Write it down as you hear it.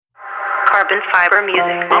Carbon Fiber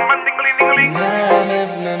Music.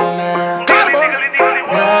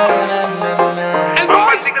 El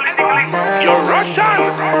boss, you're Russian.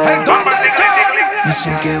 El don del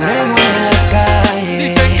Dicen que brego en la calle,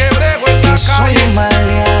 Dicen que brego en la que soy calle. un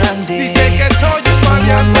maleante, Dicen que soy un fumo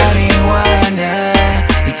maleante. marihuana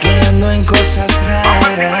y que ando en cosas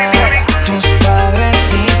raras. Tus padres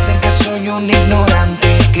dicen que soy un ignorante,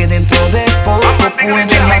 que dentro de poco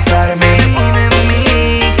pueden matarme. Y de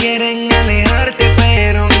mí quieren alejarte,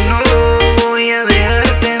 pero no voy a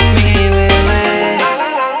dejarte, mi bebé. Na, na,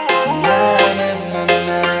 na, na.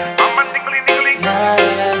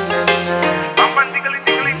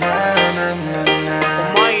 Na, na, na,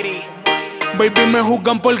 na. Baby, me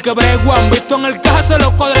juzgan porque brego. Han visto en el caso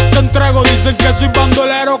los cuadros que entrego. Dicen que soy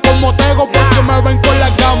bandolero como Tego porque me ven con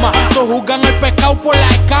la cama. Todos juzgan el pescado por la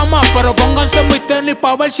escama, pero pónganse mis tenis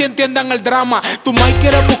pa' ver si entiendan el drama. Tu mai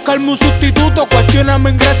quiere buscarme un sustituto, cuestiona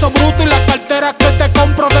mi ingreso bruto y las carteras que te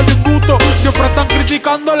compro de mis butos. Siempre están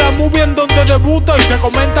criticando la movie en donde debuto y te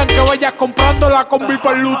comentan que vayas comprándola con mi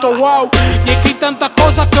luto. Wow, y es que hay tantas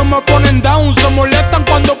cosas que me ponen down. Se molestan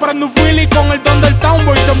cuando prendo un Philly con el don del town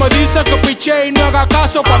boy. Se me dice que piché y no haga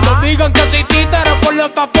caso cuando digan que soy títere por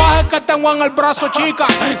los tatuajes que tengo en el brazo, chica.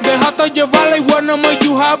 Déjate llevarla y wanna make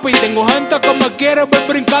you happy. Tengo gente que me quiere ver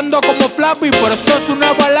brincando como Flappy, pero esto es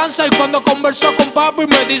una balanza. Y cuando converso con papi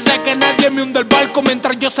me dice que nadie me hunde el barco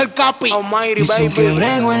mientras yo soy el capi. Dicen que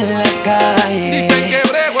brego en la calle, Dicen que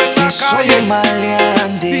brego en la que soy calle. un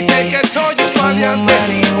maleante, Dicen que soy un fumo maleante.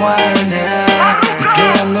 marihuana y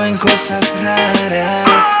que ando en cosas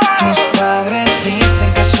raras. Tus padres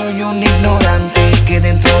dicen que soy un ignorante, que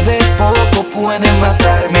dentro de poco pueden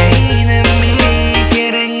matarme. Y de mí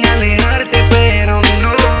quieren alejarte, pero no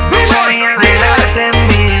voy a dejarte,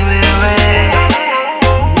 mi bebé.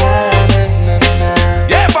 Na, na, na, na.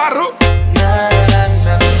 Yeah, Farruko. Na, na,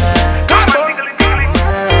 na, na. Carbon.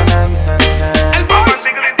 Na, na, na. El boss.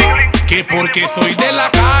 Que porque soy de la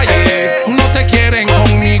calle no te quieren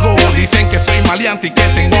conmigo. Dicen que soy maleante y que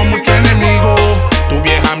tengo mucho enemigo. Tu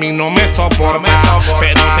vieja a mí no me soporta,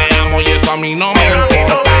 pero te amo y eso a mí no me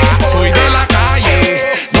importa. Soy de la calle,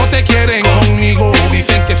 no te quieren conmigo.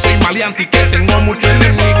 Dicen que soy maleante y que tengo mucho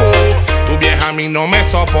enemigo. Tu vieja a mí no me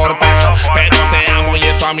soporta, pero te amo y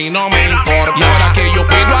eso a mí no me importa. Y ahora que yo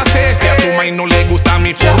puedo hacer, si a tu mai no le gusta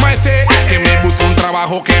mi forma ese, que me busque un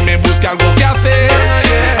trabajo, que me busque algo que hacer.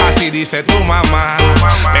 Así dice tu mamá,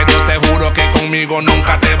 pero te juro que conmigo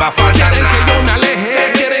nunca te va a fallar. Quieren que yo me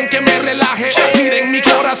aleje, quieren que me relaje. Miren mi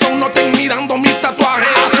corazón, no estén mirando mis tatuajes.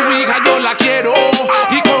 A su hija yo la quiero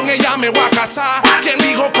y con ella me voy a casar. Quien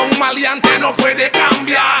dijo con maleante no puede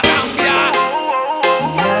cambiar.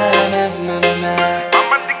 Na, na, na, na.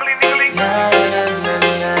 Na, na, na,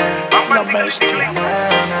 na. La bestia. Na,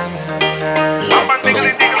 na, na, na. La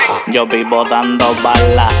bruja. Yo vivo dando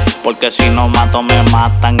balas, porque si no mato me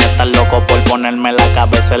matan. Estás loco por ponerme la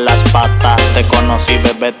cabeza en las patas. Te conocí,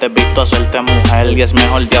 bebé, te he visto hacerte mujer. Y es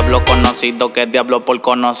mejor diablo conocido que diablo por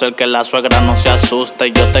conocer. Que la suegra no se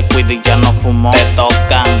asuste, yo te cuido y ya no fumo. Te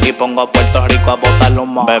tocan y pongo a Puerto Rico a botar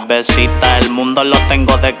humo. Bebecita, el mundo lo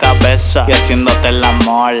tengo de cabeza. Y haciéndote el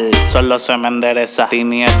amor, solo se me endereza.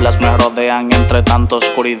 Tinieblas me rodean entre tanta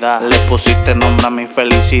oscuridad. Le pusiste nombre a mi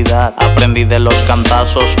felicidad. Aprendí de los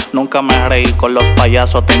cantazos, nunca me reí con los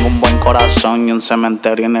payasos. Tengo un buen corazón y un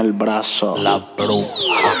cementerio en el brazo. La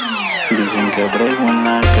bruja. Dicen que brego en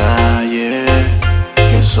la calle,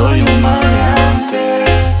 que soy un maleante,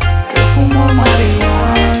 que fumo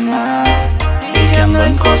marihuana y que ando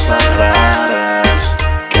en cosas raras.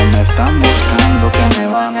 Que me están buscando, que me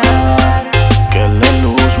van a dar, que la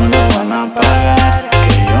luz me lo van a pagar.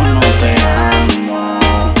 Que yo no te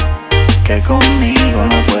amo, que conmigo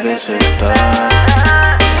no puedes estar.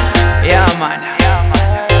 Yeah, man.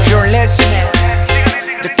 You're listening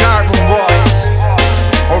to Carbon Boys,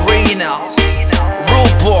 Originals,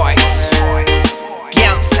 Rude Boys,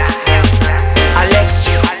 Gangsta,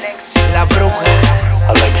 Alexio, La Bruja,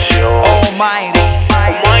 Alexio, Almighty,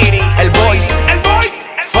 El Boys,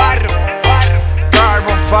 Farruko,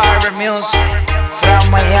 Carbon Fiber Music, from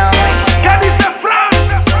Miami,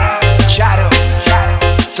 Charo,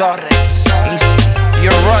 Torres, Easy,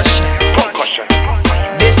 you're Russian.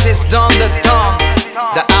 This is Don the Tongue,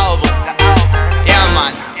 the album. Yeah,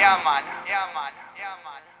 man.